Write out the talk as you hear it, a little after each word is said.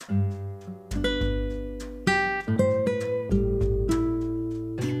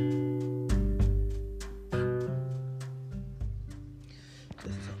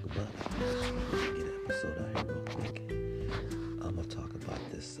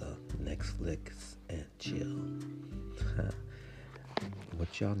Netflix and chill.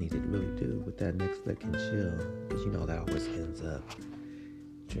 What y'all need to really do with that Netflix and chill, because you know that always ends up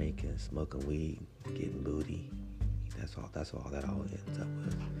drinking, smoking weed, getting booty. That's all that all ends up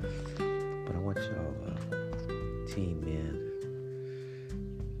with. But I want y'all, teen men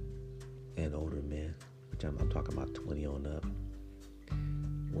and older men, which I'm talking about 20 on up.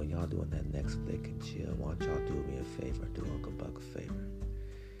 When y'all doing that Netflix and chill, I want y'all do me a favor, do Uncle Buck a favor.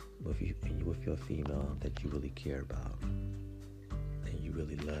 When you with your female that you really care about and you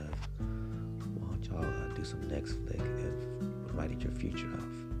really love, why don't y'all do some Netflix and write your future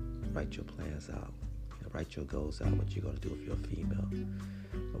off, write your plans out, write your goals out, what you're gonna do with your female,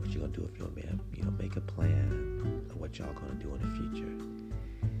 or what you're gonna do with your man. Make a plan of what y'all gonna do in the future.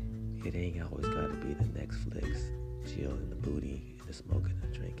 It ain't always gotta be the Netflix, chill, and the booty, and the smoking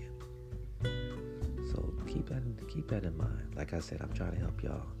and drinking. So keep that in mind. Like I said, I'm trying to help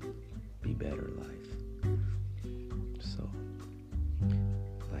y'all be better in life. So,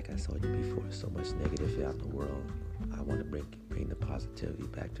 like I told you before, so much negative out in the world. I want to bring the positivity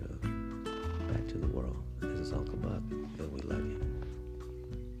back to the world. This is Uncle Buck, and we love you.